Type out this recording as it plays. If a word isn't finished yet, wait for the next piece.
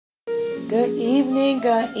Good evening,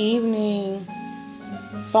 good evening.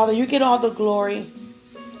 Father, you get all the glory,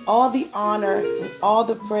 all the honor, and all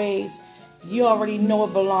the praise. You already know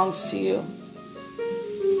it belongs to you.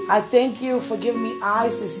 I thank you for giving me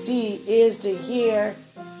eyes to see, ears to hear,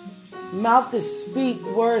 mouth to speak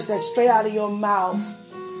words that's straight out of your mouth,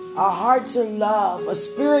 a heart to love, a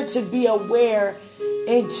spirit to be aware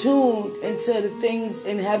and tuned into the things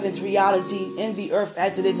in heaven's reality in the earth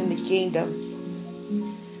as it is in the kingdom.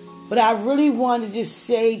 But I really want to just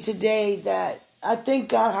say today that I thank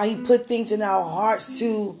God how he put things in our hearts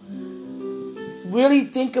to really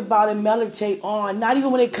think about and meditate on, not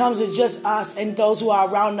even when it comes to just us and those who are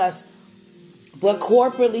around us, but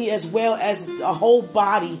corporately as well as a whole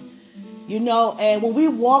body, and when we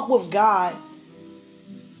walk with God,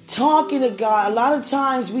 talking to God, a lot of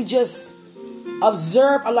times we just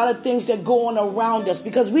observe a lot of things that go on around us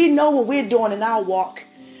because we know what we're doing in our walk.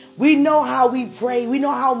 We know how we pray. We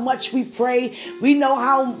know how much we pray. We know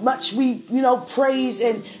how much we, praise,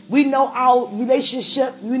 and we know our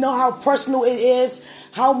relationship. We know how personal it is,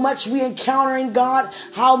 how much we're encountering God,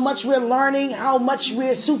 how much we're learning, how much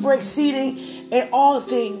we're super exceeding in all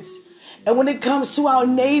things. And when it comes to our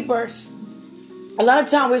neighbors, a lot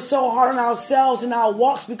of times we're so hard on ourselves in our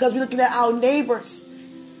walks because we're looking at our neighbors.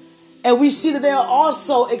 And we see that they are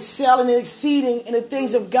also excelling and exceeding in the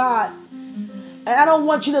things of God. And I don't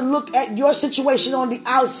want you to look at your situation on the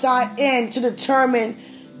outside in to determine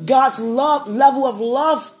God's level of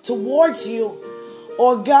love towards you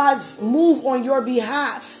or God's move on your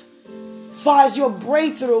behalf as far as your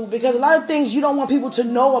breakthrough, because a lot of things you don't want people to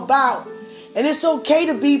know about. And it's okay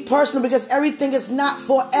to be personal because everything is not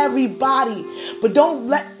for everybody. But don't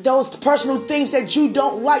let those personal things that you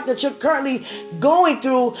don't like, that you're currently going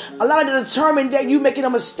through, allow it to determine that you're making a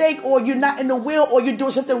mistake or you're not in the will or you're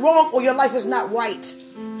doing something wrong or your life is not right.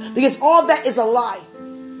 Because all that is a lie.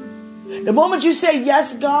 The moment you say,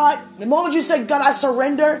 yes, God, the moment you say, God, I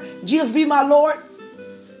surrender, Jesus be my Lord,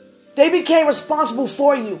 they became responsible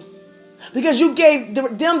for you. Because you gave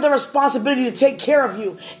them the responsibility to take care of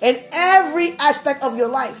you in every aspect of your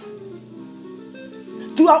life.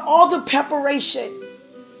 Throughout all the preparation,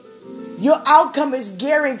 your outcome is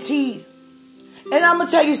guaranteed. And I'm going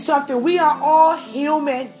to tell you something. We are all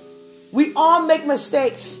human. We all make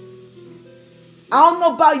mistakes. I don't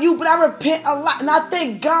know about you, but I repent a lot. And I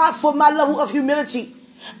thank God for my level of humility.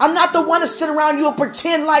 I'm not the one to sit around you and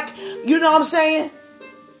pretend like, you know what I'm saying?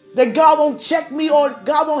 That God won't check me or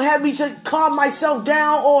God won't have me to calm myself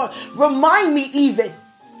down or remind me even.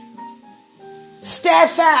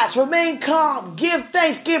 Steadfast, remain calm, give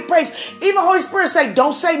thanks, give praise. Even Holy Spirit say,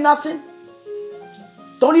 don't say nothing.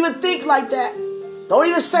 Don't even think like that. Don't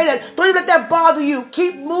even say that. Don't even let that bother you.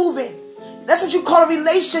 Keep moving. That's what you call a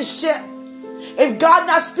relationship. If God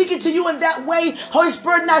not speaking to you in that way, Holy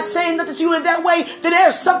Spirit not saying nothing to you in that way, then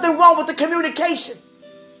there's something wrong with the communication.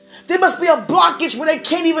 There must be a blockage where they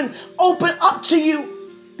can't even open up to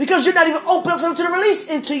you because you're not even open up for them to release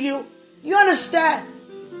into you. You understand?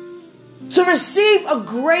 To receive a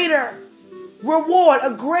greater reward,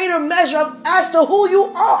 a greater measure as to who you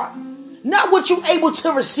are, not what you're able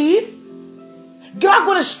to receive. God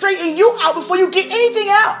going to straighten you out before you get anything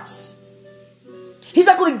else. He's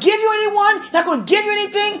not going to give you anyone, not going to give you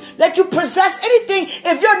anything, let you possess anything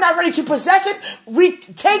if you're not ready to possess it,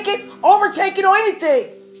 retake it, overtake it, or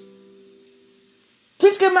anything.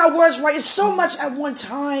 Please get my words right. It's so much at one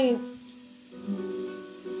time.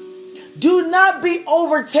 Do not be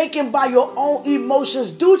overtaken by your own emotions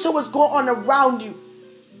due to what's going on around you.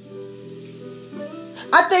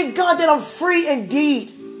 I thank God that I'm free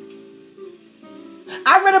indeed.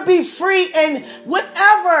 I'd rather be free in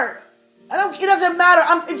whatever. It doesn't matter.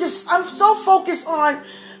 I'm so focused on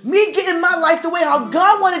me getting my life the way how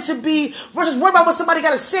God wanted it to be versus worrying about what somebody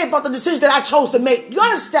got to say about the decision that I chose to make. You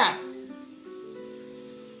understand?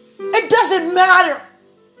 It doesn't matter.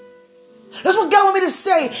 That's what God wanted me to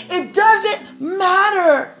say. It doesn't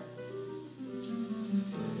matter.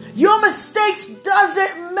 Your mistakes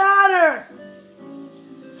doesn't matter.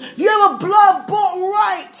 You have a blood-bought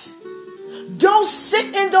right. Don't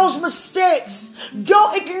sit in those mistakes.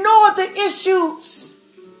 Don't ignore the issues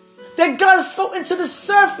that God has thrown into the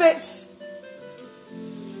surface.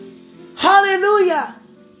 Hallelujah.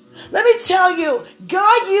 Let me tell you,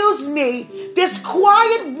 God used me, this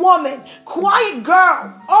quiet woman, quiet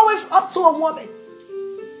girl, always up to a woman.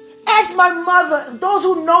 Ask my mother, those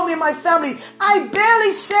who know me and my family, I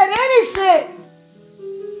barely said anything.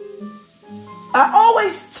 I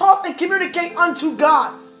always talk and communicate unto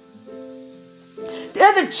God. They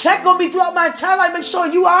had to check on me throughout my entire life, make sure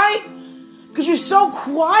you all right, because you're so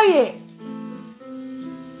quiet.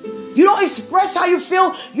 You don't express how you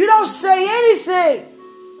feel. You don't say anything.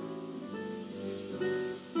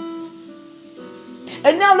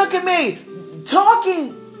 And now look at me.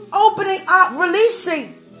 Talking, opening up,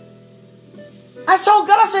 releasing. I told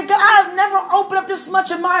God, I said, God, I have never opened up this much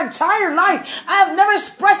in my entire life. I have never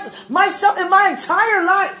expressed myself in my entire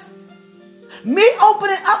life. Me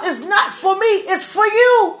opening up is not for me. It's for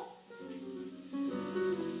you.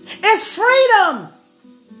 It's freedom.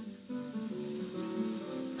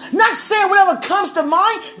 Not saying whatever comes to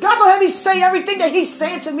mind. God don't have me say everything that he's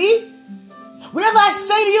saying to me. Whatever I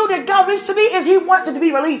say to you that God released to me is he wants it to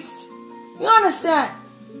be released. You understand?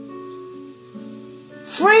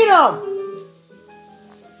 Freedom.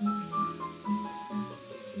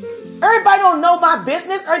 Everybody don't know my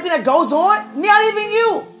business, everything that goes on. Not even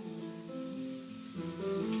you.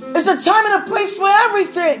 It's a time and a place for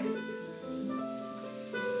everything.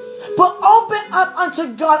 But open up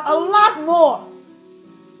unto God a lot more.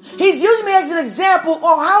 He's using me as an example of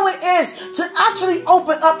how it is to actually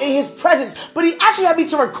open up in his presence. But he actually had me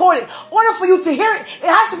to record it. In order for you to hear it, it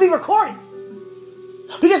has to be recorded.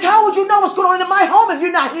 Because how would you know what's going on in my home if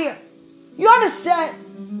you're not here? You understand?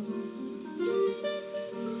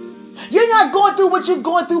 You're not going through what you're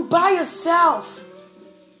going through by yourself.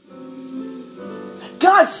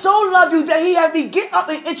 God so loved you that he had me get up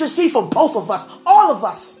and intercede for both of us. All of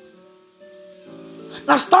us.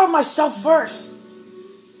 Now start with myself first.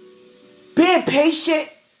 Being patient,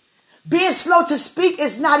 being slow to speak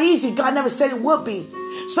is not easy. God never said it would be.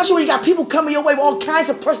 Especially when you got people coming your way with all kinds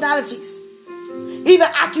of personalities. Even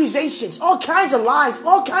accusations, all kinds of lies,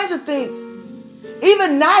 all kinds of things.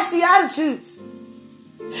 Even nasty attitudes.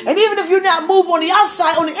 And even if you're not moved on the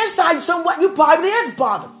outside, on the inside, somewhat you probably is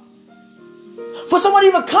bothered. For someone to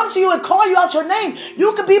even come to you and call you out your name,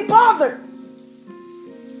 you could be bothered.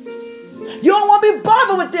 You don't want to be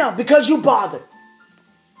bothered with them because you bothered.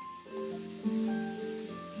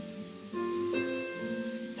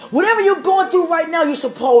 Whatever you're going through right now, you're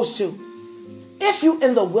supposed to. If you're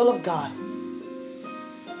in the will of God.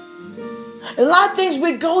 A lot of things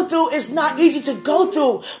we go through is not easy to go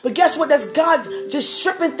through. But guess what? That's God just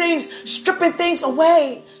stripping things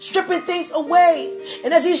away. Stripping things away.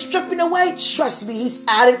 And as he's stripping away, trust me, he's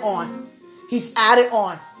adding on. He's added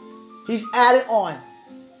on. He's added on.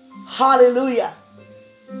 Hallelujah.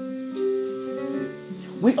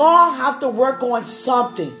 We all have to work on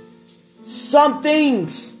something. Some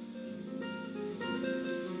things.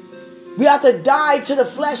 We have to die to the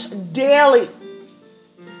flesh daily.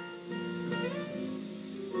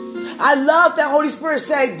 I love that Holy Spirit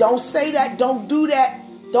say, don't say that, don't do that,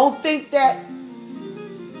 don't think that.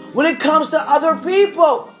 When it comes to other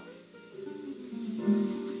people.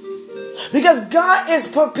 Because God is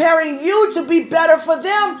preparing you to be better for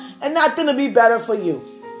them and not them to be better for you.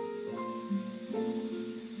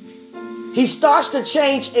 He starts to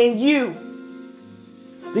change in you.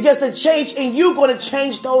 Because the change in you is going to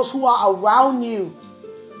change those who are around you.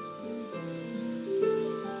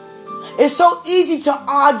 It's so easy to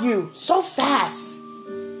argue, so fast.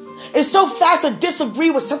 It's so fast to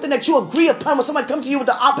disagree with something that you agree upon when somebody comes to you with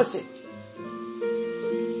the opposite.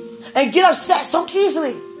 And get upset so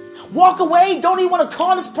easily. Walk away, don't even want to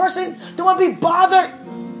call this person, don't want to be bothered.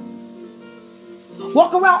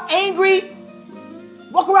 Walk around angry.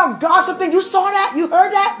 Walk around gossiping. You saw that? You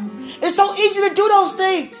heard that? It's so easy to do those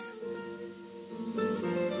things.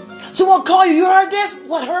 Someone call you. You heard this?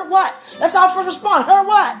 What? Heard what? That's our first response. Heard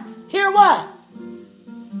what? Hear what?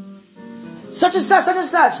 Such and such, such and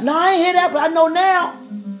such. No, I ain't hear that, but I know now.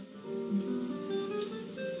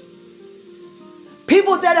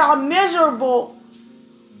 People that are miserable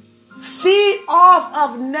feed off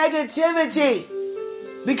of negativity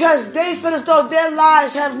because they feel as though their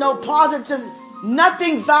lives have no positive,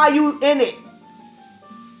 nothing value in it.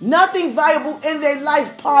 Nothing valuable in their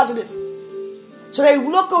life positive. So they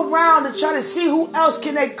look around and try to see who else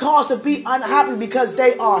can they cause to be unhappy because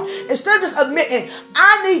they are. Instead of just admitting,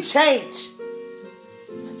 I need change.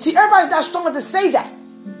 See, everybody's not strong enough to say that.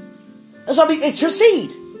 That's why we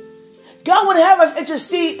intercede. God would have us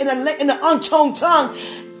intercede in the untoned tongue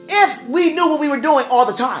if we knew what we were doing all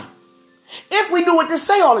the time. If we knew what to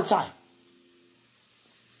say all the time.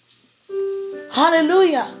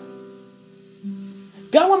 Hallelujah.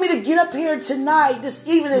 God want me to get up here tonight, this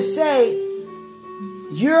evening, and say,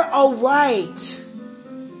 you're all right.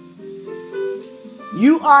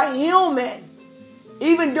 You are human.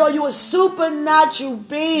 Even though you're a supernatural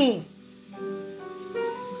being.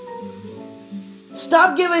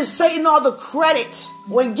 Stop giving Satan all the credit.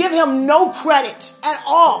 Or give him no credit at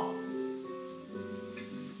all.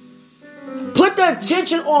 Put the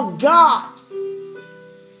attention on God.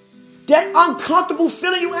 That uncomfortable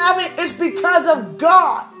feeling you having is because of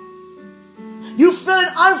God. You feeling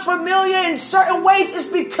unfamiliar in certain ways, it's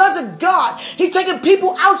because of God. He taking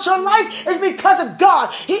people out your life, it's because of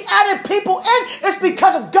God. He added people in, it's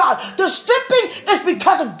because of God. The stripping is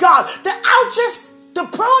because of God. The ouches, the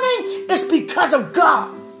pruning is because of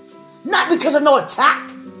God. Not because of no attack.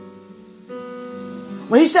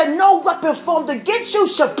 When he said no weapon formed against you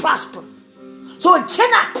shall prosper. So it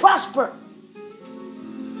cannot prosper.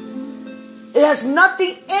 It has nothing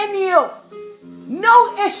in you.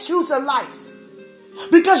 No issues of life.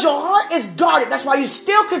 Because your heart is guarded. That's why you're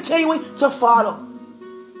still continuing to follow.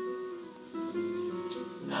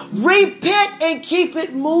 Repent and keep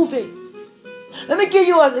it moving. Let me give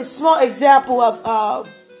you a small example of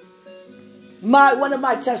one of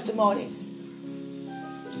my testimonies.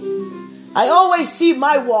 I always see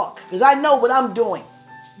my walk because I know what I'm doing.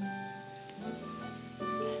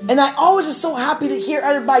 And I always was so happy to hear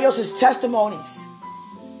everybody else's testimonies.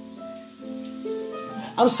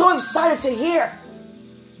 I'm so excited to hear.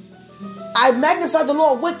 I magnify the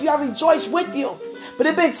Lord with you. I rejoice with you. But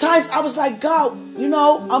there have been times I was like, God,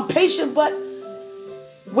 I'm patient, but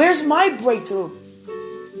where's my breakthrough?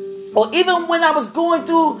 Or even when I was going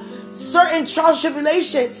through certain trials,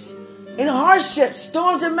 tribulations, and hardships,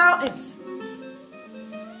 storms and mountains.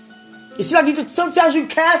 It seems like sometimes you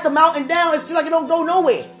cast the mountain down, it seems like it don't go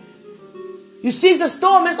nowhere. You seize the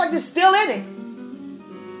storm, it's like it's still in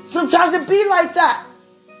it. Sometimes it be like that.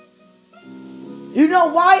 You know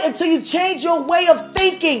why? Until you change your way of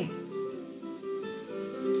thinking.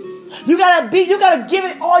 You gotta give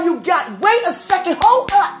it all you got. Wait a second,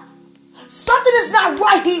 hold up. Something is not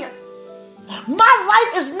right here. My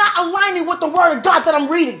life is not aligning with the word of God that I'm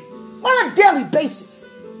reading on a daily basis.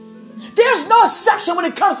 There's no exception when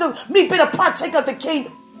it comes to me being a partaker of the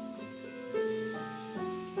kingdom.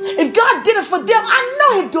 If God did it for them, I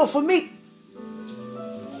know he'd do it for me.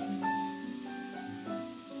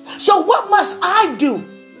 So what must I do?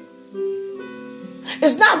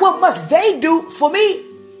 It's not what must they do for me,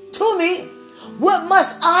 to me. What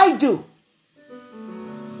must I do?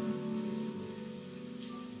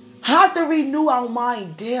 Have to renew our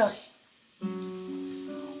mind daily.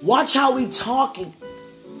 Watch how we talking.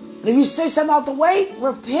 And if you say something out the way,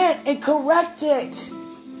 repent and correct it.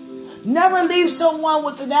 Never leave someone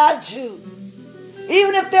with an attitude,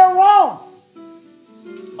 even if they're wrong.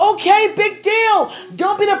 Okay, big deal.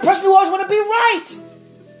 Don't be the person who always want to be right.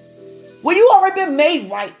 Well, you already been made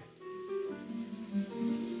right.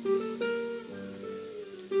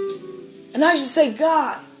 And I should say,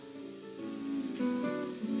 God,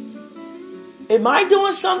 am I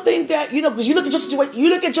doing something that, because you look at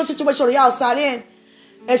your situation on the outside in,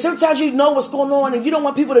 and sometimes you know what's going on and you don't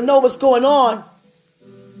want people to know what's going on.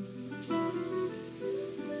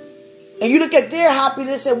 And you look at their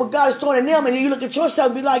happiness and what God is doing in them, and then you look at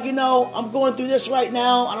yourself and be like, I'm going through this right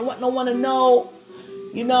now. I don't want no one to know.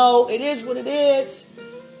 It is what it is.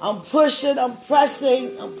 I'm pushing, I'm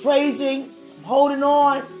pressing, I'm praising, I'm holding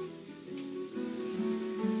on.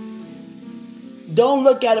 Don't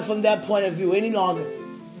look at it from that point of view any longer.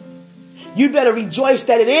 You better rejoice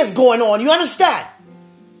that it is going on. You understand?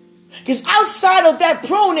 Because outside of that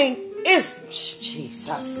pruning is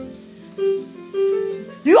Jesus.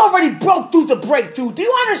 You already broke through the breakthrough. Do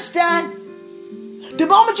you understand? The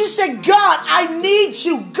moment you say, God, I need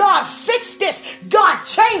you. God, fix this. God,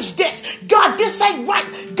 change this. God, this ain't right.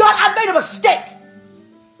 God, I made a mistake.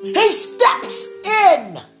 He steps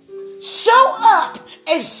in, show up,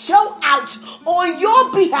 and show out on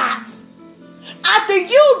your behalf after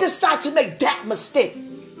you decide to make that mistake.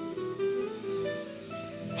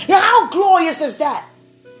 Now, how glorious is that?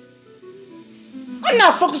 I'm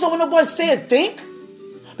not focused on what nobody say and think,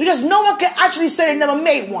 because no one can actually say they never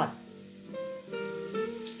made one.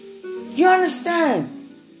 You understand?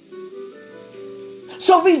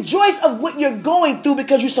 So rejoice of what you're going through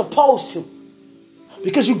because you're supposed to.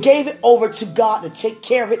 Because you gave it over to God to take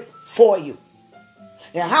care of it for you.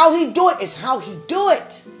 And how he do it is how he do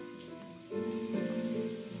it.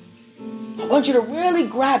 I want you to really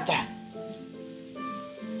grab that.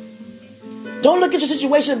 Don't look at your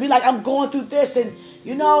situation and be like, I'm going through this and,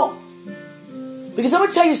 because I'm going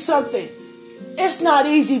to tell you something. It's not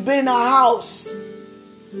easy being in a house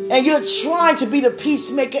and you're trying to be the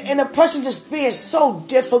peacemaker and the person just being so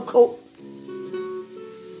difficult.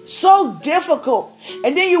 So difficult.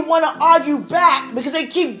 And then you want to argue back because they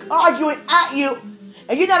keep arguing at you.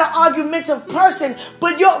 And you're not an argumentative person,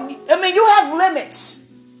 but you have limits.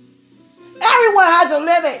 Everyone has a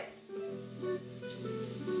limit.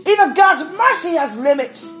 Even God's mercy has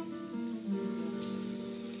limits.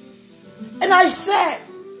 And I said,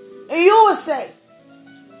 and you will say,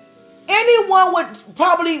 anyone would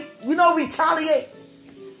probably, retaliate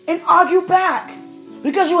and argue back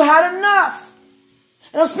because you had enough.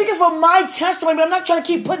 And I'm speaking from my testimony, but I'm not trying to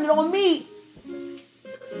keep putting it on me.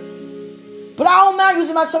 But I don't mind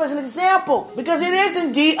using myself as an example because it is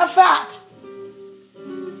indeed a fact.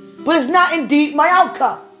 But it's not indeed my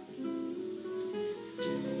outcome.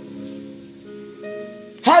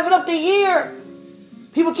 Have it up to here.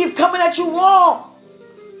 People keep coming at you wrong.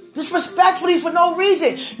 Disrespectfully for no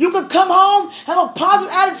reason. You could come home, have a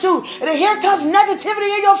positive attitude, and then here comes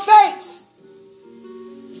negativity in your face.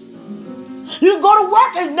 You can go to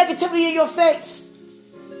work and negativity in your face.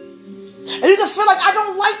 And you can feel like, I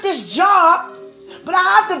don't like this job, but I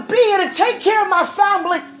have to be here to take care of my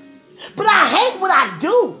family. But I hate what I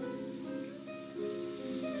do.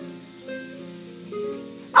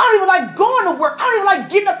 I don't even like going to work. I don't even like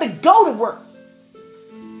getting up to go to work.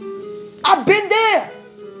 I've been there.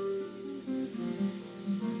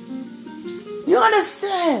 You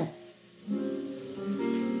understand?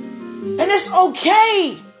 And it's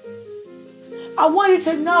okay. I want you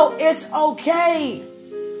to know it's okay.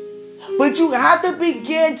 But you have to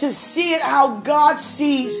begin to see it how God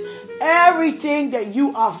sees everything that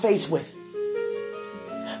you are faced with.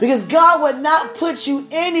 Because God would not put you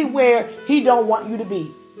anywhere He don't want you to be.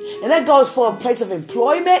 And that goes for a place of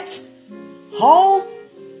employment, home,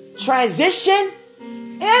 transition,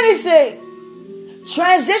 anything.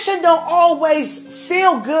 Transition don't always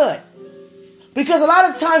feel good. Because a lot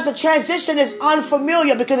of times the transition is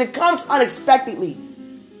unfamiliar because it comes unexpectedly.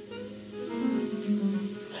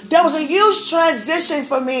 There was a huge transition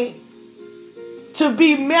for me to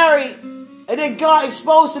be married. And then God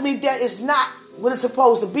exposed to me that it's not what it's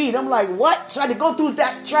supposed to be. And I'm like, what? So I had to go through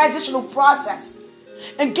that transitional process.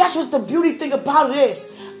 And guess what the beauty thing about it is?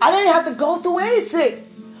 I didn't have to go through anything.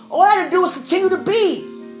 All I had to do was continue to be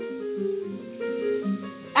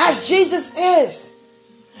as Jesus is.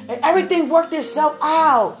 And everything worked itself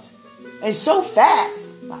out. And so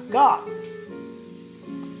fast. My God.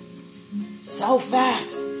 So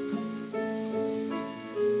fast.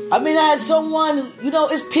 I mean, I had someone,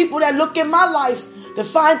 it's people that look at my life to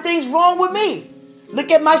find things wrong with me.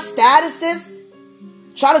 Look at my statuses.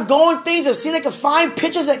 Try to go on things and see if they can find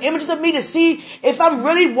pictures and images of me to see if I'm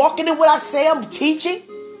really walking in what I say I'm teaching.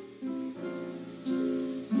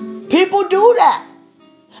 People do that.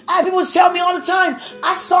 I have people tell me all the time,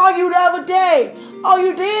 I saw you the other day. Oh,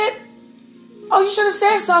 you did? Oh, you should have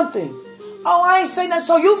said something. Oh, I ain't saying that.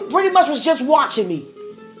 So you pretty much was just watching me.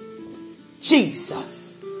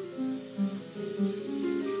 Jesus.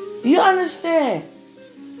 You understand?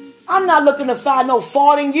 I'm not looking to find no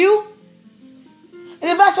fault in you. And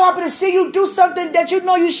if I so happen to see you do something that you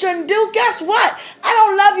know you shouldn't do, guess what? I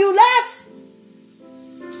don't love you less.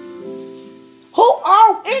 Who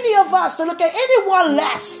are any of us to look at anyone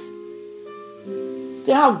less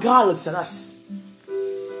than how God looks at us?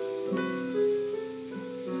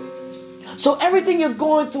 So everything you're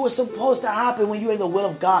going through is supposed to happen when you're in the will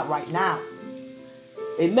of God right now.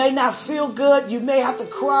 It may not feel good. You may have to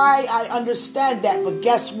cry. I understand that. But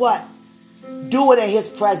guess what? Do it in His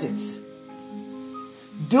presence.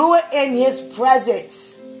 Do it in His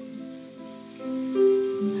presence.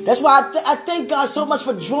 That's why I thank God so much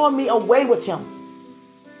for drawing me away with Him.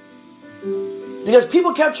 Because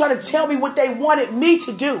people kept trying to tell me what they wanted me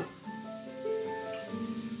to do.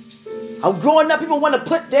 I'm growing up, people want to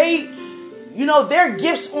put their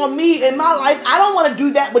gifts on me in my life. I don't want to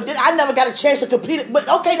do that, but I never got a chance to complete it. But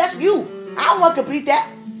okay, that's you. I don't want to complete that.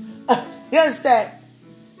 You understand?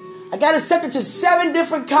 I got accepted to 7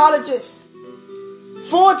 different colleges.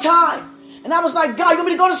 Full time. And I was like, God, you want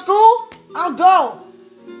me to go to school? I'll go.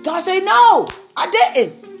 God said, no, I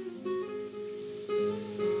didn't.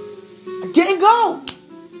 I didn't go.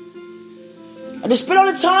 I just spent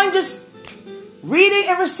all the time just reading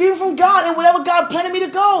and receiving from God and whatever God planted me to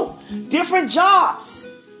go. Different jobs.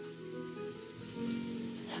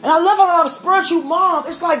 And I love how I'm a spiritual mom.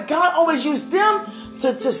 It's like God always used them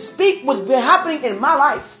to speak what's been happening in my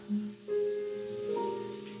life.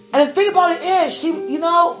 And the thing about it is,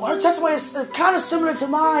 her testimony is kind of similar to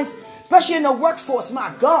mine, especially in the workforce.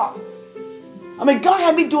 My God. I mean, God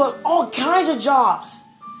had me doing all kinds of jobs.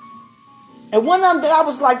 And one of them that I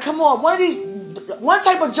was like, come on, one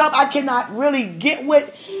type of job I cannot really get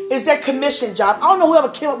with is that commission job. I don't know whoever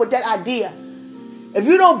came up with that idea. If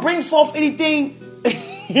you don't bring forth anything,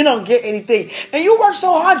 you don't get anything. And you work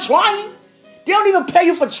so hard trying. They don't even pay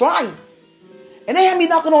you for trying. And they had me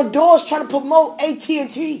knocking on doors trying to promote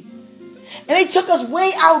AT&T. And they took us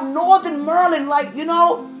way out northern Maryland,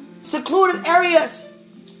 secluded areas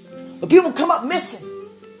where people come up missing.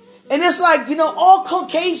 And it's like, all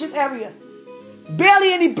Caucasian area.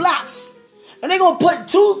 Barely any blacks. And they're going to put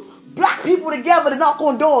two black people together to knock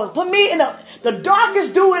on doors. Put me and the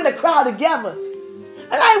darkest dude in the crowd together.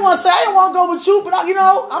 And I didn't want to say, I didn't want to go with you, but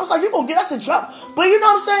I was like, you're going to get us in trouble. But you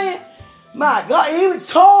know what I'm saying? My God, he was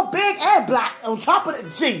tall, big, and black on top of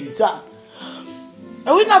it. Jesus.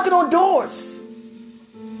 And we knocking on doors.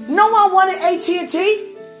 No one wanted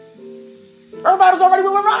AT&T. Everybody was already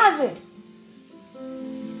with Verizon.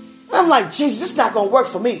 And I'm like, Jesus, this is not going to work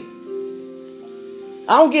for me.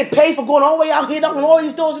 I don't get paid for going all the way out here knocking on all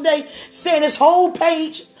these doors today, saying this whole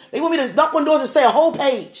page. They want me to knock on doors and say a whole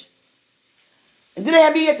page. And then they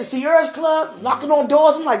had me at the Sierra's Club knocking on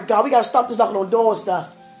doors. I'm like, God, we got to stop this knocking on doors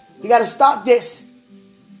stuff. We got to stop this.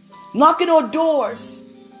 Knocking on doors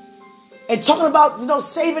and talking about,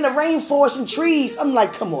 saving the rainforest and trees. I'm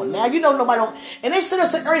like, come on now. Nobody don't. And they sent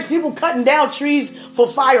us to areas people cutting down trees for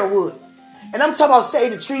firewood. And I'm talking about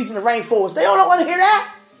saving the trees in the rainforest. They don't want to hear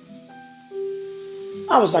that.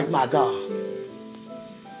 I was like, my God.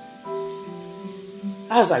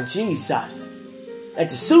 I was like, Jesus. At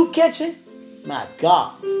the soup kitchen, my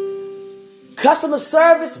God. Customer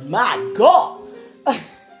service, my God.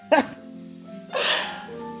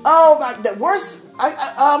 Oh, my, the worst,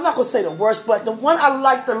 I'm not going to say the worst, but the one I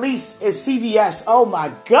like the least is CVS. Oh,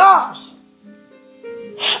 my gosh.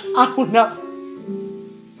 I don't know.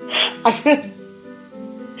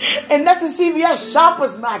 And that's the CVS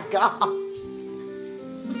shoppers, my God.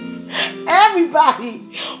 Everybody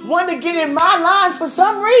wanted to get in my line for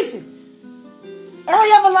some reason.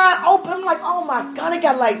 Every other line open, I'm like, oh my God, they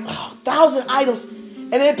got like 1,000 items.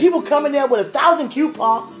 And then people come in there with 1,000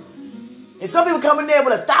 coupons. And some people come in there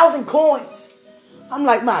with 1,000 coins. I'm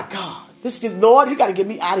like, my God, this is, Lord, you got to get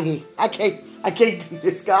me out of here. I can't do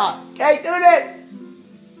this, God. Can't do that.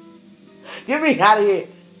 Get me out of here.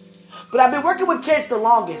 But I've been working with kids the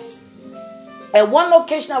longest. At one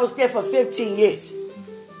location, I was there for 15 years.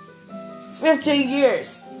 15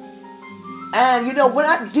 years. And when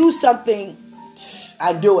I do something,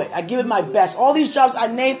 I do it. I give it my best. All these jobs I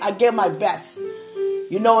named, I give my best.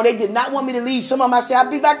 And they did not want me to leave. Some of them I said,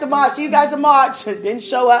 I'll be back tomorrow. See you guys tomorrow. Didn't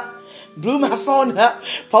show up. Blew my phone up.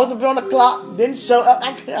 Posted it on the clock. Didn't show up.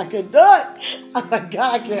 I couldn't do it. I'm like,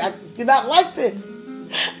 God, I do not like this.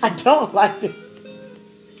 I don't like this.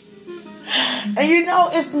 And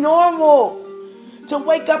it's normal to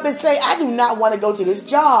wake up and say, I do not want to go to this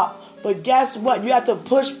job. But guess what? You have to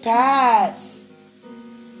push past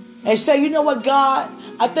and say, you know what, God?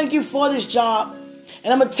 I thank you for this job.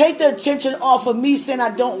 And I'm going to take the attention off of me saying I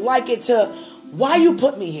don't like it to why you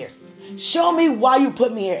put me here. Show me why you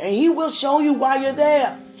put me here. And he will show you why you're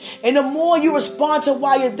there. And the more you respond to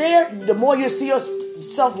why you're there, the more you see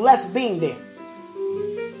yourself less being there.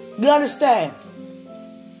 You understand?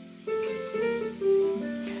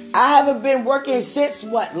 I haven't been working since,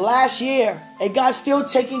 last year. And God's still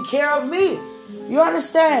taking care of me. You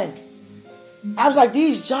understand? I was like,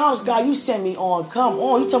 these jobs, God, you sent me on. Come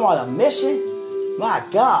on. You talking about a mission? My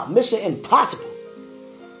God, mission impossible.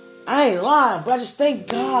 I ain't lying, but I just thank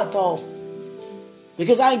God, though.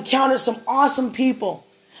 Because I encountered some awesome people.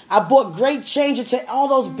 I brought great change into all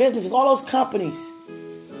those businesses, all those companies.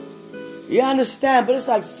 You understand? But it's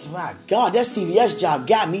like, my God, that CVS job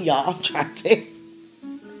got me, y'all. I'm trying to tell you.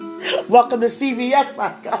 Welcome to CVS,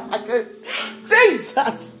 my God.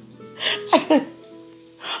 Jesus.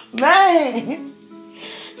 Man.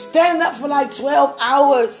 Standing up for like 12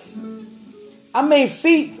 hours. I mean,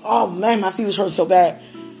 feet. Oh, man, my feet was hurting so bad.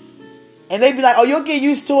 And they'd be like, oh, you'll get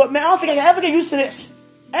used to it. Man, I don't think I can ever get used to this.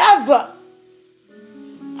 Ever.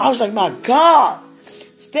 I was like, my God.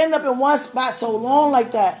 Standing up in one spot so long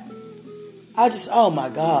like that. I just, oh, my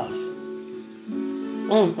gosh.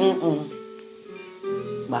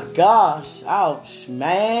 My gosh. Oh,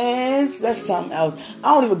 man. That's something else.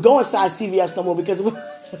 I don't even go inside CVS no more because of what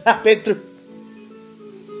I've been through.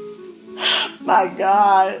 My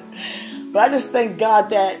God. But I just thank God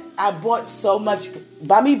that I bought so much.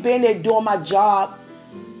 By me being there doing my job.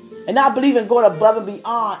 And I believe in going above and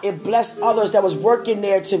beyond. It blessed others that was working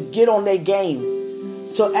there to get on their game.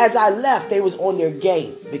 So as I left, they was on their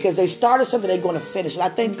game. Because they started something they're going to finish. And I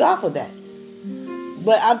thank God for that.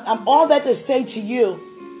 But I'm all that to say to you.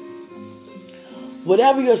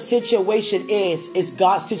 Whatever your situation is, it's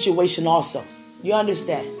God's situation also. You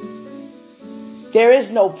understand? There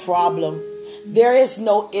is no problem. There is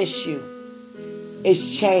no issue.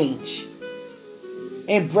 It's change.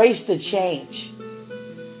 Embrace the change.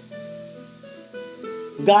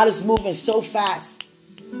 God is moving so fast.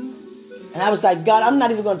 And I was like, God, I'm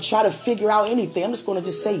not even going to try to figure out anything. I'm just going to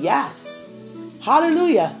just say yes.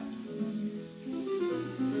 Hallelujah.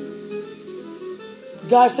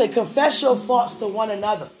 God said, confess your faults to one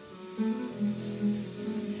another.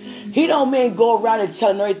 He don't mean go around and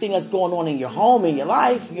telling everything that's going on in your home, in your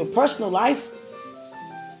life, in your personal life.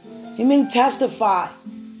 He means testify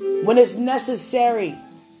when it's necessary.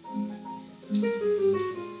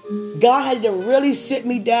 God had to really sit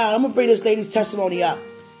me down. I'm going to bring this lady's testimony up.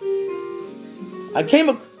 I came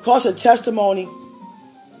across a testimony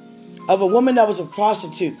of a woman that was a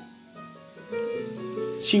prostitute.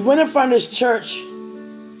 She went in front of this church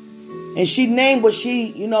and she named what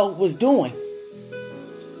she, was doing.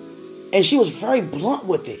 And she was very blunt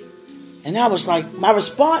with it. And I was like, my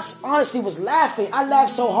response honestly was laughing. I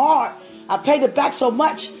laughed so hard. I paid it back so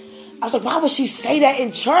much. I was like, why would she say that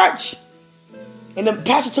in church? And the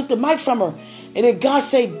pastor took the mic from her. And then God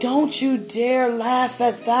said, don't you dare laugh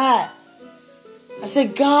at that. I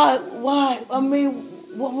said, God, why?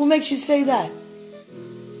 What makes you say that?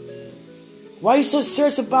 Why are you so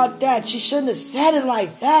serious about that? She shouldn't have said it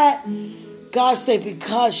like that. God said,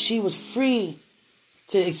 because she was free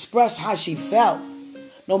to express how she felt.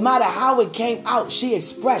 No matter how it came out, she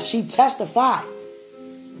expressed, she testified.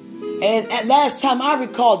 And at last time I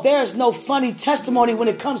recall, there is no funny testimony when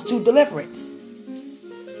it comes to deliverance.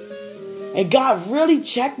 And God really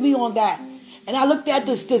checked me on that. And I looked at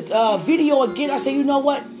this video again. I said, you know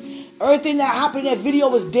what? Everything that happened in that video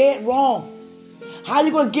was dead wrong. How are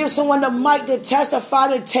you going to give someone the mic to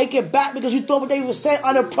testify to take it back because you thought what they were saying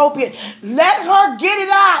inappropriate? Let her get it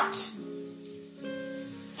out.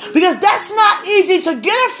 Because that's not easy to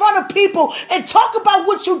get in front of people and talk about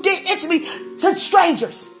what you did intimately to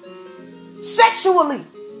strangers. Sexually.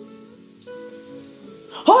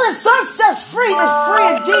 Who the Son sets free is free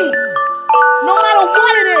indeed. No matter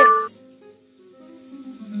what it is.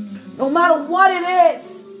 No matter what it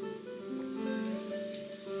is.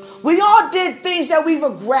 We all did things that we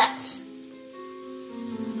regret.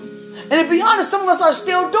 And to be honest, some of us are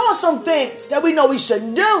still doing some things that we know we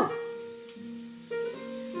shouldn't do.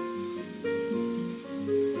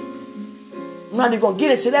 I'm not even going to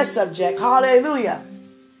get into that subject. Hallelujah.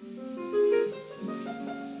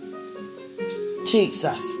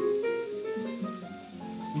 Jesus.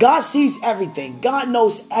 God sees everything. God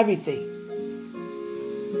knows everything.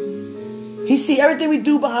 He sees everything we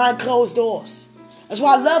do behind closed doors. That's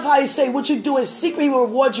why I love how he say, what you do in secret, he will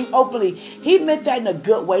reward you openly. He meant that in a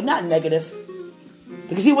good way, not negative.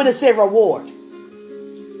 Because he wouldn't have said reward.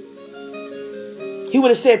 He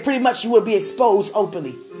would have said pretty much you would be exposed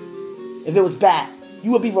openly. If it was bad,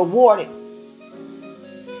 you would be rewarded.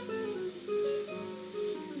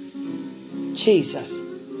 Jesus.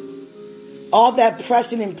 All that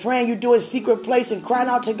pressing and praying you do in secret place and crying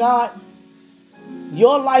out to God,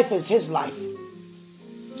 your life is his life.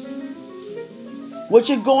 What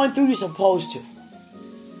you're going through, you're supposed to.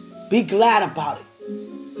 Be glad about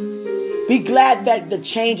it. Be glad that the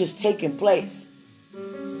change is taking place.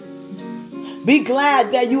 Be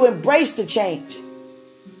glad that you embrace the change.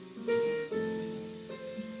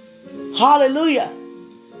 Hallelujah.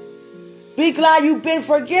 Be glad you've been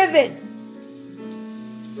forgiven.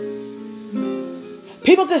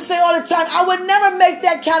 People can say all the time, I would never make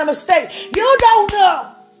that kind of mistake. You don't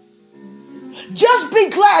know. Just be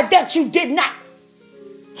glad that you did not.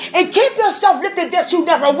 And keep yourself lifted that you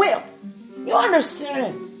never will. You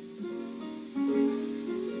understand?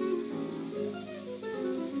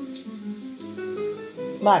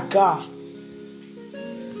 My God.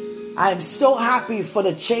 I am so happy for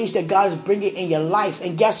the change that God is bringing in your life.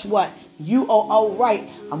 And guess what? You are all right.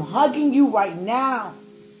 I'm hugging you right now.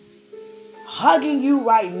 Hugging you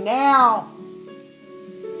right now.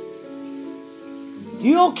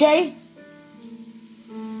 You okay?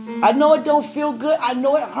 I know it don't feel good. I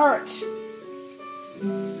know it hurts.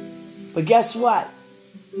 But guess what?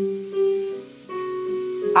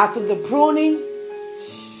 After the pruning,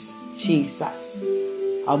 Jesus,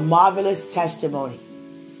 a marvelous testimony.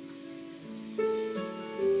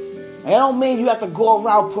 It don't mean you have to go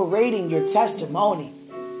around parading your testimony.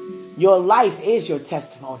 Your life is your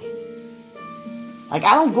testimony. Like,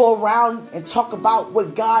 I don't go around and talk about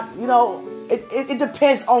what God, it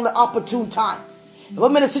depends on the opportune time. If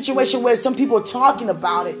I'm in a situation where some people are talking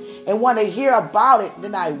about it and want to hear about it,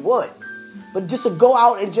 then I would. But just to go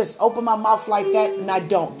out and just open my mouth like that, and I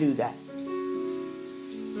don't do that.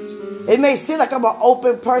 It may seem like I'm an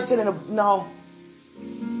open person, no.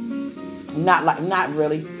 Not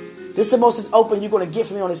really. This is the most open you're going to get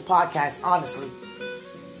from me on this podcast, honestly.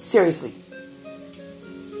 Seriously.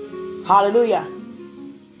 Hallelujah.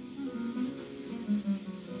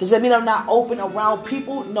 Does that mean I'm not open around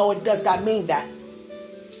people? No, it does not mean that.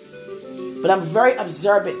 But I'm very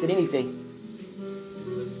observant than anything.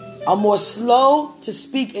 I'm more slow to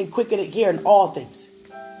speak and quicker to hear in all things.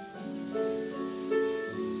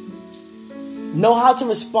 Know how to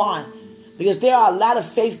respond. Because there are a lot of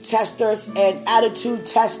faith testers and attitude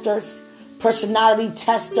testers, personality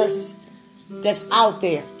testers that's out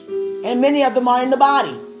there. And many of them are in the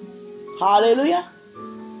body. Hallelujah.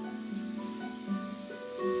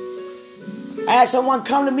 I had someone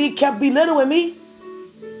come to me, kept belittling me,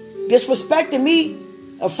 disrespecting me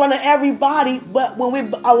in front of everybody. But when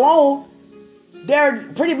we're alone, they're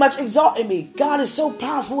pretty much exalting me. God is so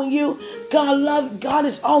powerful in you. God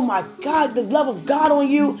is, oh my God, the love of God on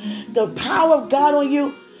you, the power of God on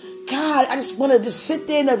you. God, I just want to just sit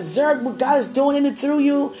there and observe what God is doing in and through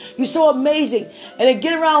you. You're so amazing. And then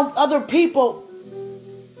get around other people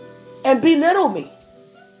and belittle me.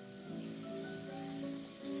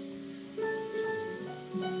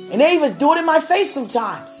 And they even do it in my face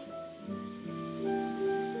sometimes.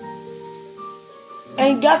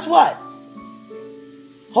 And guess what?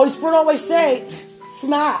 Holy Spirit always say,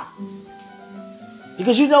 smile.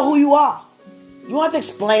 Because you know who you are. You don't have to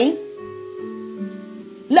explain.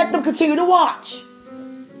 Let them continue to watch.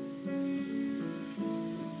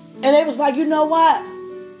 And it was like, you know what?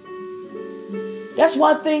 That's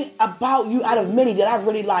one thing about you out of many that I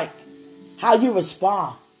really like. How you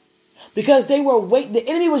respond. Because they were the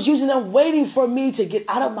enemy was using them waiting for me to get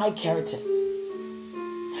out of my character.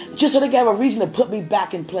 Just so they could have a reason to put me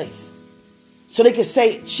back in place. So they could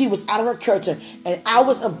say she was out of her character and I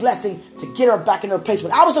was a blessing to get her back in her place.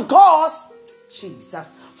 But I was the cause, Jesus,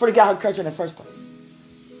 for to get her character in the first place.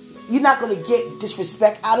 You're not going to get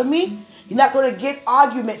disrespect out of me. You're not going to get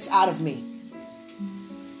arguments out of me.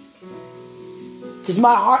 Because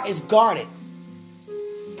my heart is guarded.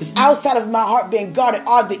 Because outside of my heart being guarded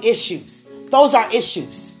are the issues. Those are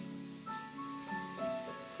issues.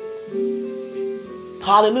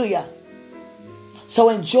 Hallelujah. So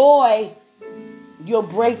enjoy your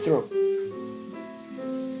breakthrough.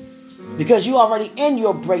 Because you're already in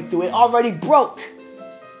your breakthrough. It already broke.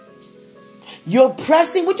 You're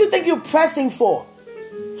pressing. What do you think you're pressing for?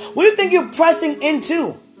 What do you think you're pressing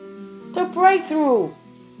into? The breakthrough.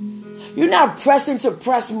 You're not pressing to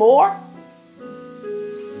press more.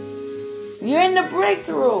 You're in the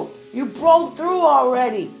breakthrough. You broke through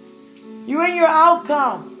already. You're in your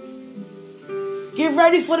outcome. Get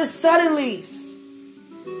ready for the suddenlies.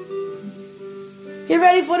 Get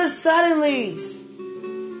ready for the suddenlies.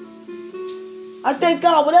 I thank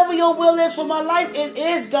God, whatever your will is for my life, it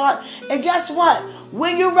is, God. And guess what?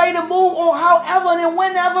 When you're ready to move or however and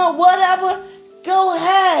whenever, whatever, go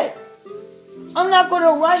ahead. I'm not going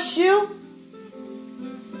to rush you.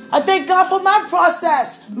 I thank God for my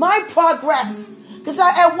process, my progress. Because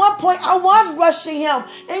at one point I was rushing him.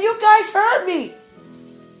 And you guys heard me.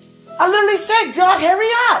 I literally said, God, hurry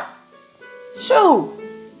up. Shoot.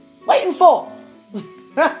 Waiting for.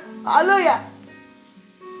 Hallelujah.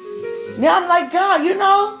 Now I'm like, God, you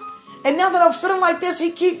know. And now that I'm feeling like this,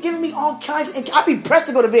 he keep giving me all kinds. And I be pressed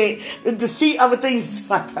to go to bed to see other things.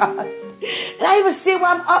 My God. And I even see where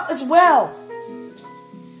I'm up as well.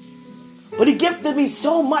 But he gifted me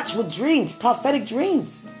so much with dreams, prophetic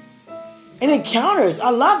dreams, and encounters. I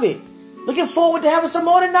love it. Looking forward to having some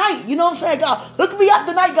more tonight. You know what I'm saying? God, hook me up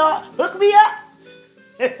tonight, God. Hook me up.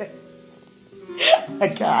 My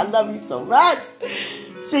God, I love you so much.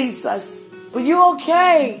 Jesus. But you're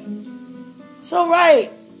okay. It's all right.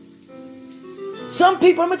 Some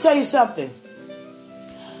people, I'm going to tell you something.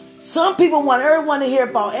 Some people want everyone to hear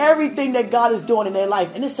about everything that God is doing in their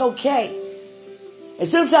life, and it's okay. And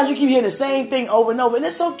sometimes you keep hearing the same thing over and over, and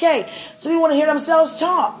it's okay. Some people want to hear themselves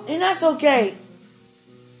talk, and that's okay.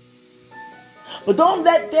 But don't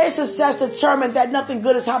let their success determine that nothing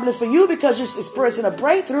good is happening for you because you're experiencing a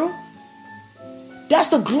breakthrough. That's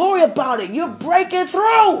the glory about it. You're breaking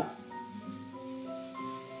through.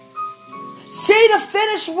 See the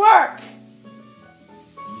finished work.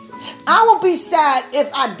 I will be sad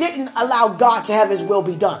if I didn't allow God to have his will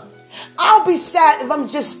be done. I'll be sad if I'm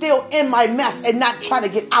just still in my mess and not trying to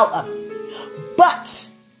get out of it. But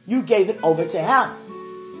you gave it over to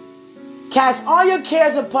him. Cast all your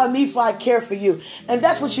cares upon me, for I care for you. And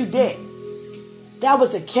that's what you did. That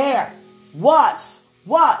was a care. Was.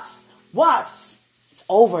 It's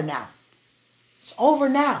over now. It's over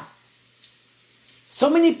now. So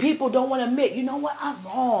many people don't want to admit, you know what, I'm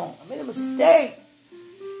wrong. I made a mistake.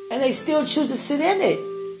 And they still choose to sit in it.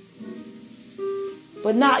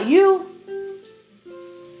 But not you.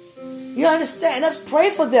 You understand? Let's pray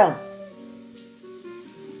for them.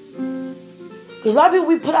 Because a lot of people,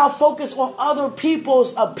 we put our focus on other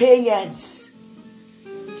people's opinions.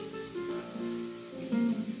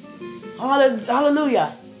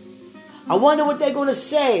 Hallelujah. I wonder what they're going to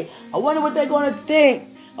say. I wonder what they're going to think.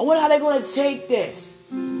 I wonder how they're going to take this.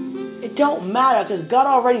 It don't matter because God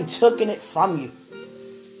already took it from you.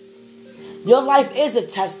 Your life is a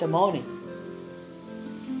testimony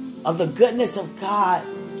of the goodness of God.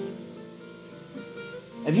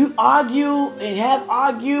 If you argue and have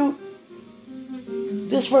argued,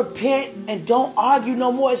 just repent and don't argue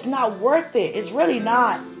no more. It's not worth it. It's really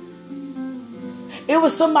not. It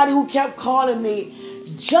was somebody who kept calling me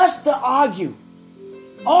just to argue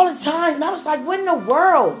all the time. And I was like, what in the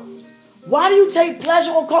world? Why do you take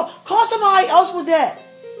pleasure or call somebody else with that?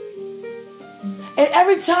 And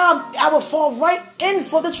every time I would fall right in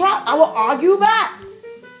for the trap, I would argue back.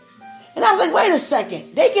 And I was like, wait a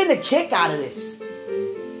second. They getting a kick out of this.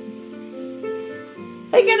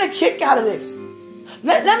 They getting a kick out of this.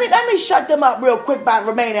 Let me shut them up real quick by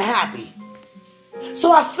remaining happy.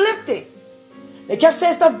 So I flipped it. They kept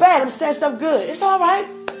saying stuff bad. I'm saying stuff good. It's all right.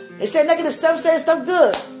 They said negative stuff, saying stuff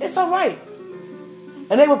good. It's all right.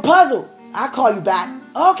 And they were puzzled. I call you back.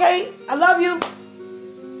 Okay, I love you.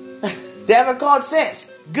 They haven't called since.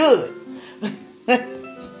 Good.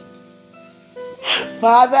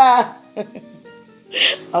 Father.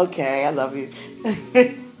 Okay, I love you.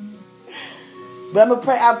 But I'm gonna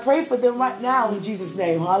pray. I pray for them right now in Jesus'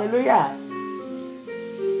 name. Hallelujah.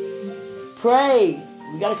 Pray.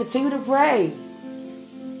 We gotta continue to pray.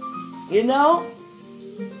 You know?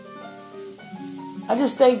 I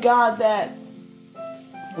just thank God that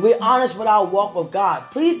we're honest with our walk with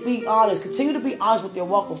God. Please be honest. Continue to be honest with your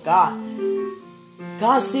walk with God.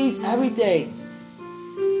 God sees everything.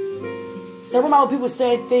 Stop about what people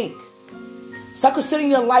say and think. Stop considering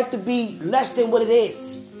your life to be less than what it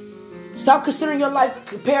is. Stop considering your life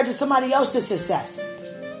compared to somebody else's success.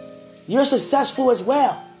 You're successful as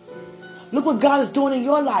well. Look what God is doing in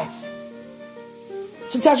your life.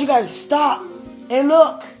 Sometimes you got to stop and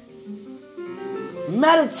look.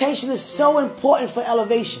 Meditation is so important for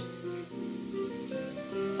elevation.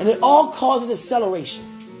 And it all causes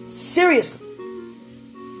acceleration. Seriously.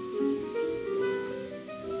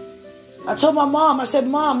 I told my mom, I said,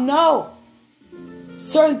 Mom, no.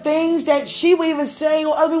 Certain things that she would even say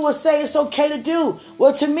or other people would say it's okay to do.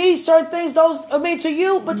 Well, to me, certain things, to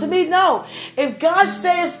you, but to me, no. If God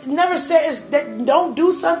never says that don't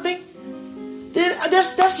do something, then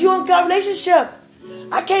that's your and God relationship.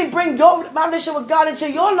 I can't bring my relationship with God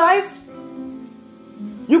into your life.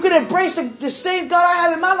 You can embrace the same God I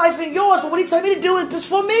have in my life in yours, but what He telling me to do is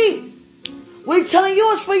for me. What He's telling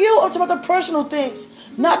you is for you. I'm talking about the personal things,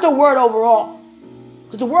 not the word overall.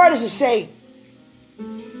 Because the word is to say,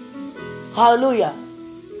 hallelujah.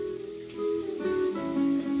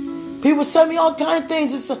 People tell me all kinds of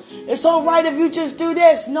things. It's all right if you just do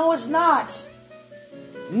this. No, it's not.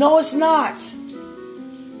 No, it's not.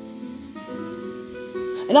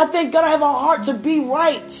 And I thank God I have a heart to be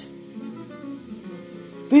right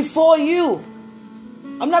before you.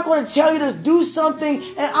 I'm not going to tell you to do something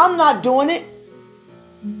and I'm not doing it.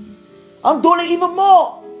 I'm doing it even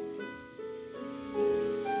more.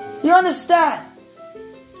 You understand?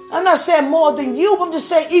 I'm not saying more than you, but I'm just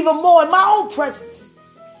saying even more in my own presence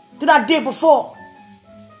than I did before.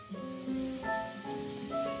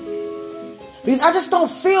 Because I just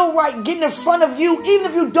don't feel right getting in front of you, even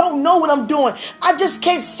if you don't know what I'm doing. I just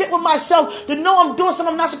can't sit with myself to know I'm doing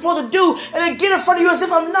something I'm not supposed to do and then get in front of you as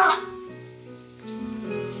if I'm not.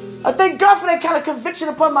 I thank God for that kind of conviction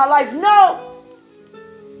upon my life. No.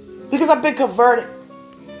 Because I've been converted.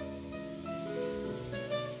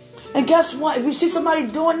 And guess what? If you see somebody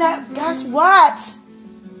doing that, guess what?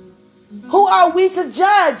 Who are we to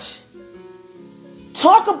judge?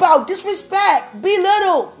 Talk about disrespect,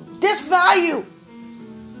 belittle, disvalue.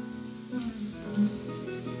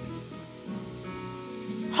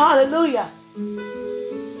 Hallelujah.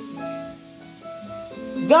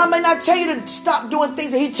 God may not tell you to stop doing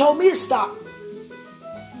things that He told me to stop.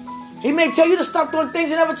 He may tell you to stop doing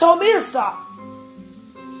things He never told me to stop.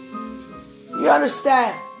 You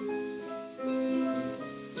understand?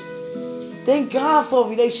 Thank God for a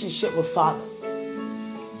relationship with Father.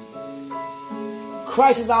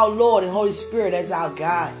 Christ is our Lord and Holy Spirit as our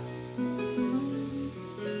guide,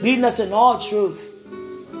 leading us in all truth.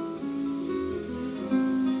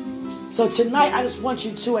 So tonight I just want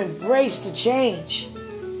you to embrace the change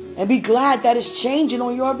and be glad that it's changing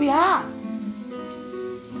on your behalf.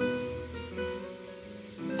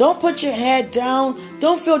 Don't put your head down.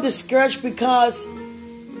 Don't feel discouraged because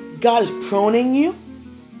God is pruning you.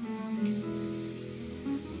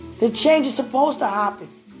 The change is supposed to happen.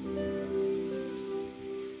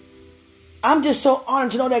 I'm just so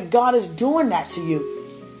honored to know that God is doing that to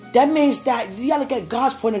you. That means that you gotta look at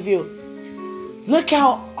God's point of view. Look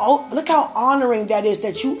how honoring that is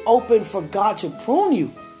that you open for God to prune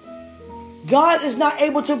you. God is not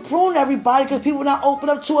able to prune everybody because people are not open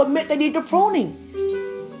up to admit they need the pruning.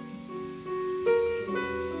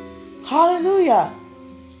 Hallelujah.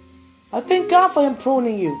 I thank God for him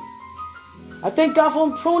pruning you. I thank God for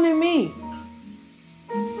him pruning me.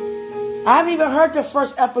 I haven't even heard the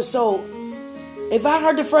first episode. If I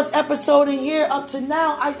heard the first episode in here up to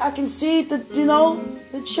now, I can see the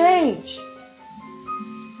change.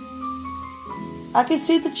 I can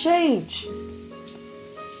see the change.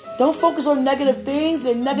 Don't focus on negative things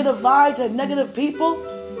and negative vibes and negative people.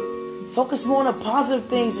 Focus more on the positive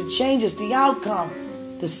things, the changes, the outcome,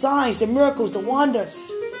 the signs, the miracles, the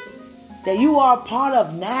wonders that you are a part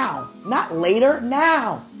of now, not later,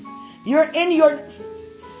 now. You're in your...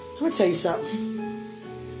 Let me tell you something.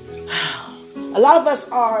 A lot of us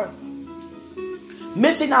are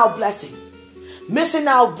missing our blessing, missing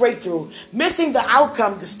our breakthrough, missing the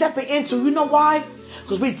outcome to stepping into. You know why?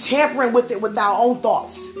 Because we're tampering with it with our own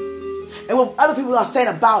thoughts and what other people are saying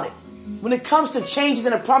about it. When it comes to changes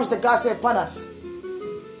and the promise that God said upon us.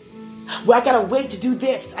 Well, I gotta wait to do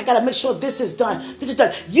this. I gotta make sure this is done. This is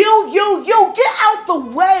done. You, get out the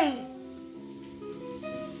way.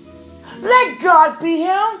 Let God be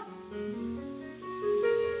him.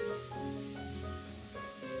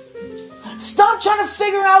 Stop trying to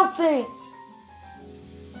figure out things.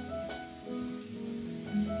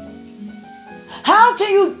 How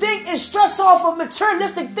can you think and stress off of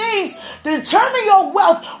materialistic things to determine your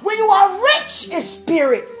wealth when you are rich in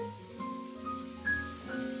spirit?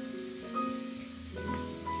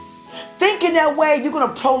 Thinking that way, you're going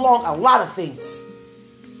to prolong a lot of things.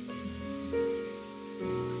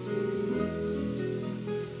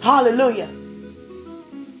 Hallelujah.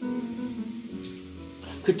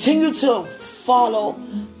 Continue to follow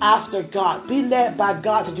after God. Be led by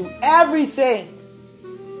God to do everything.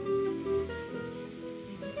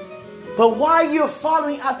 But while you're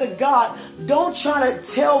following after God, don't try to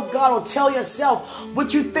tell God or tell yourself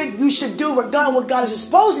what you think you should do regarding what God is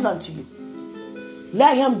exposing unto you.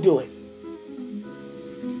 Let him do it.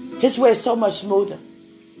 His way is so much smoother.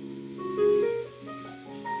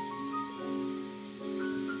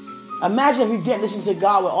 Imagine if you didn't listen to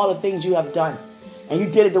God with all the things you have done. And you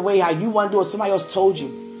did it the way how you want to do it. Somebody else told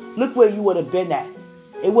you. Look where you would have been at.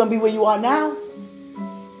 It wouldn't be where you are now.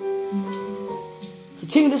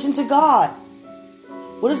 Continue to listen to God.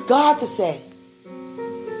 What does God have to say?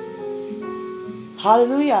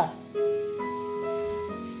 Hallelujah.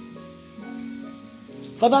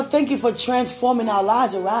 Father, I thank you for transforming our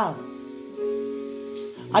lives around.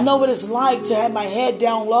 I know what it's like to have my head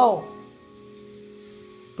down low.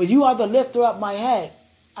 But you are the lifter up my head.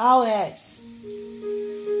 Our heads.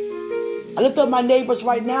 I lift up my neighbors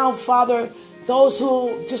right now, Father. Those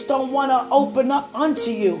who just don't want to open up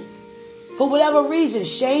unto you. For whatever reason,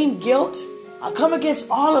 shame, guilt. I come against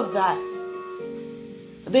all of that.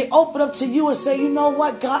 They open up to you and say, you know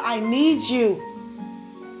what, God, I need you.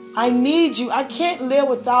 I need you. I can't live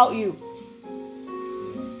without you.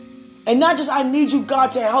 And not just I need you,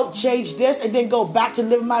 God, to help change this and then go back to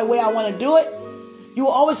living my way I want to do it. You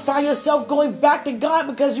will always find yourself going back to God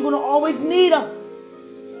because you're going to always need him.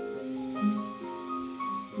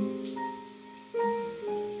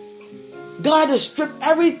 God has stripped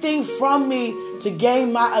everything from me to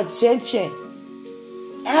gain my attention.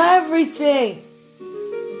 Everything.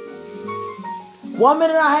 One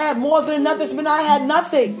minute I had more than another, this minute I had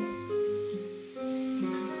nothing.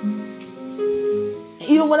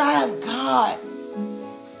 Even when I have God,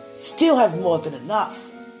 still have more than enough.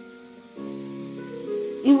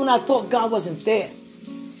 Even when I thought God wasn't there,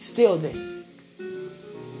 he's still there.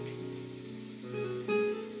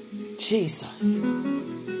 Jesus.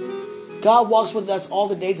 God walks with us all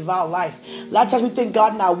the days of our life. A lot of times we think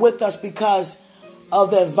God not with us because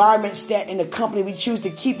of the environments that in the company we choose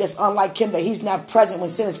to keep that's unlike him, that he's not present when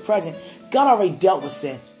sin is present. God already dealt with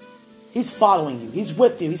sin. He's following you. He's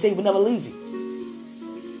with you. He said he will never leave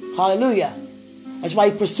you. Hallelujah. That's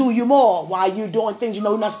why he pursue you more while you're doing things you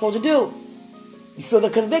know you're not supposed to do. You feel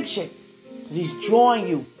the conviction. Because he's drawing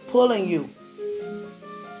you, pulling you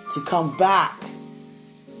to come back.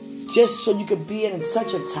 Just so you could be in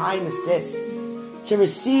such a time as this. To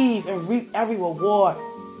receive and reap every reward.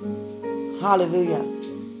 Hallelujah.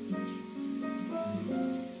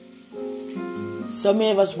 So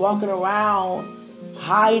many of us walking around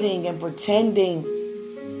hiding and pretending.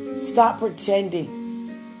 Stop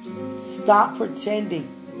pretending. Stop pretending.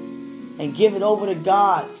 And give it over to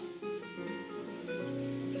God.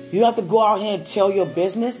 You don't have to go out here and tell your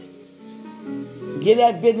business. Get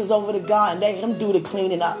that business over to God and let him do the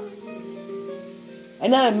cleaning up.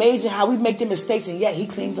 Isn't that amazing how we make the mistakes and yet he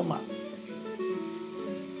cleans them up?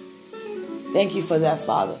 Thank you for that,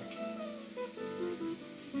 Father.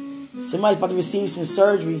 Somebody's about to receive some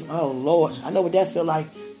surgery. Oh, Lord. I know what that feel like.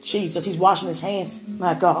 Jesus, he's washing his hands.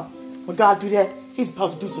 My God. When God do that, he's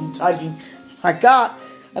about to do some tugging. My God.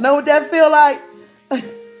 I know what that feel like.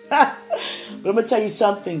 But I'm going to tell you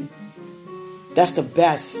something. That's the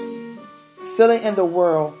best feeling in the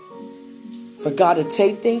world. For God to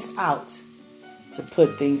take things out to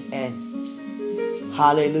put things in.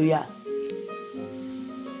 Hallelujah.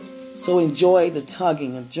 So enjoy the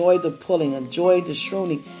tugging, enjoy the pulling, enjoy the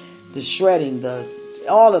shruning, the shredding,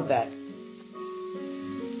 all of that.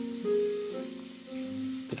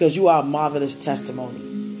 Because you are a marvelous testimony.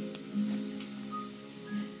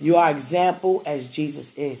 You are example as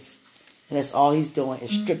Jesus is. And that's all he's doing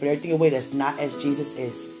is stripping everything away that's not as Jesus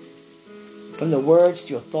is. From the words,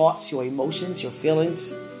 your thoughts, your emotions, your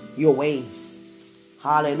feelings, your ways.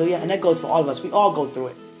 Hallelujah. And that goes for all of us. We all go through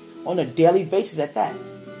it on a daily basis at that.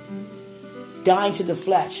 Dying to the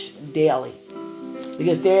flesh daily.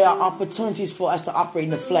 Because there are opportunities for us to operate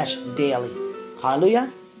in the flesh daily.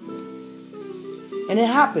 Hallelujah. And it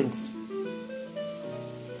happens.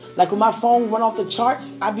 Like when my phone run off the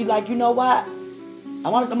charts, I'd be like, you know what? I'm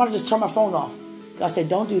going to just turn my phone off. God said,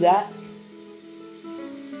 don't do that.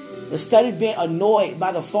 Instead of being annoyed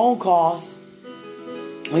by the phone calls,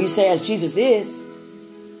 when you say as Jesus is,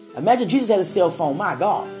 imagine Jesus had a cell phone, my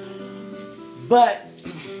God. But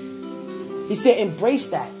he said, embrace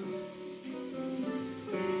that.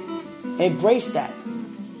 Embrace that.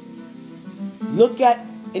 Look at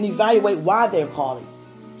and evaluate why they're calling.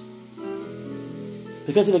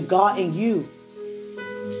 Because of the God in you.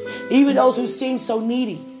 Even those who seem so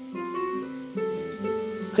needy.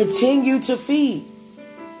 Continue to feed.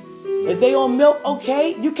 If they on milk,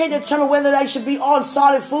 okay. You can't determine whether they should be on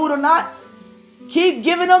solid food or not. Keep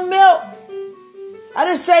giving them milk. I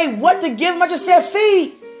didn't say what to give them. I just said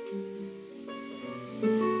feed.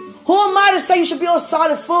 Who am I to say you should be on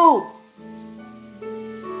solid food?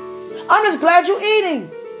 I'm just glad you're eating.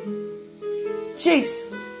 Jesus.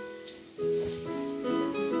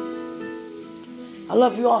 I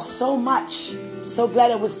love you all so much. So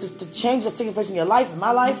glad it was the change that's taking place in your life, in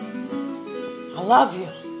my life. I love you.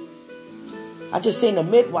 I just seen the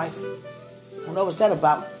midwife. I don't know what's that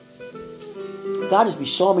about. God just be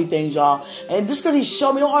showing me things, y'all. And just because he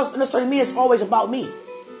showed me, don't necessarily mean it's always about me.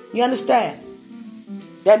 You understand?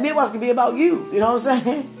 That midwife can be about you. You know what I'm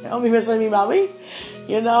saying? That don't necessarily mean about me.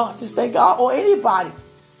 You know, I just thank God. Or anybody.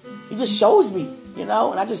 He just shows me, you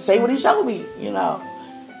know. And I just say what he showed me, you know.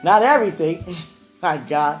 Not everything. My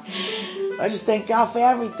God. I just thank God for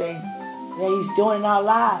everything that he's doing in our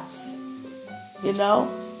lives. You know.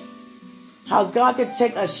 How God could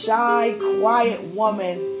take a shy, quiet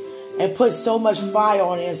woman and put so much fire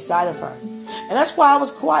on the inside of her. And that's why I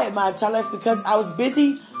was quiet my entire life, because I was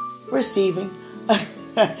busy receiving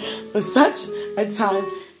for such a time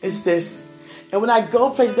as this. And when I go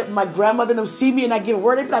places that my grandmother them see me and I give a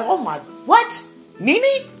word, they be like, oh my, what?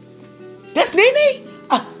 Nene? That's Nene?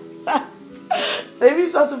 They be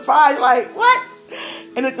so surprised, like, what?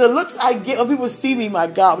 And the looks I get when people see me, my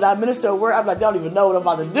God, when I minister a word, I'm like, they don't even know what I'm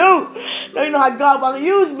about to do. They don't even know how God about to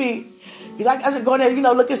use me. Because I just go there, you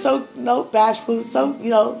know, looking so, you know, bashful, so, you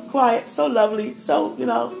know, quiet, so lovely, so, you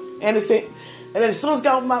know, innocent. And then as soon as it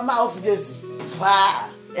got open my mouth, just fire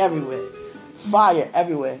everywhere. Fire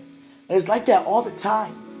everywhere. And it's like that all the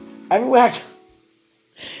time. Everywhere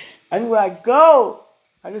I go,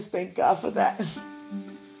 I just thank God for that.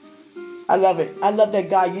 I love it. I love that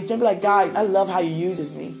God uses me. Be like, God, I love how he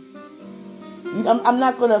uses me. I'm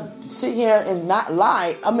not going to sit here and not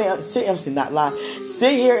lie.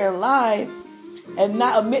 Sit here and lie and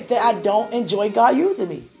not admit that I don't enjoy God using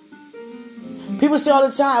me. People say all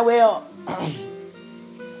the time, well,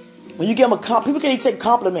 when you give them people can't even take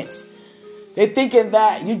compliments. They're thinking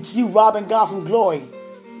that you robbing God from glory.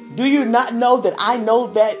 Do you not know that I know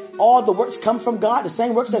that all the works come from God, the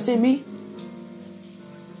same works that's in me?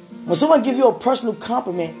 When someone gives you a personal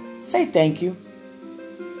compliment, say thank you.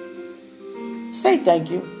 Say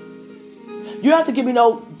thank you. You don't have to give me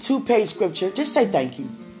no 2-page scripture. Just say thank you.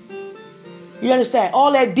 You understand?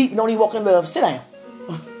 All that deep, don't even walk in love. Sit down.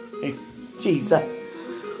 Jesus.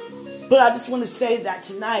 But I just want to say that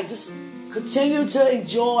tonight, just continue to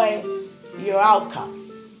enjoy your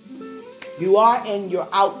outcome. You are in your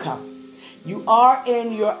outcome. You are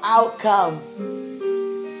in your outcome.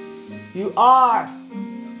 You are.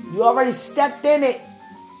 You already stepped in it.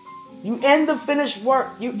 You in the finished work.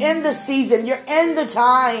 You in the season. You're in the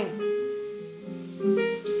time.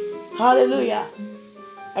 Hallelujah.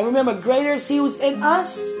 And remember, greater is he who's in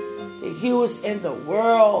us than he who's in the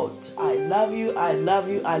world. I love you. I love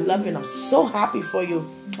you. I love you. And I'm so happy for you.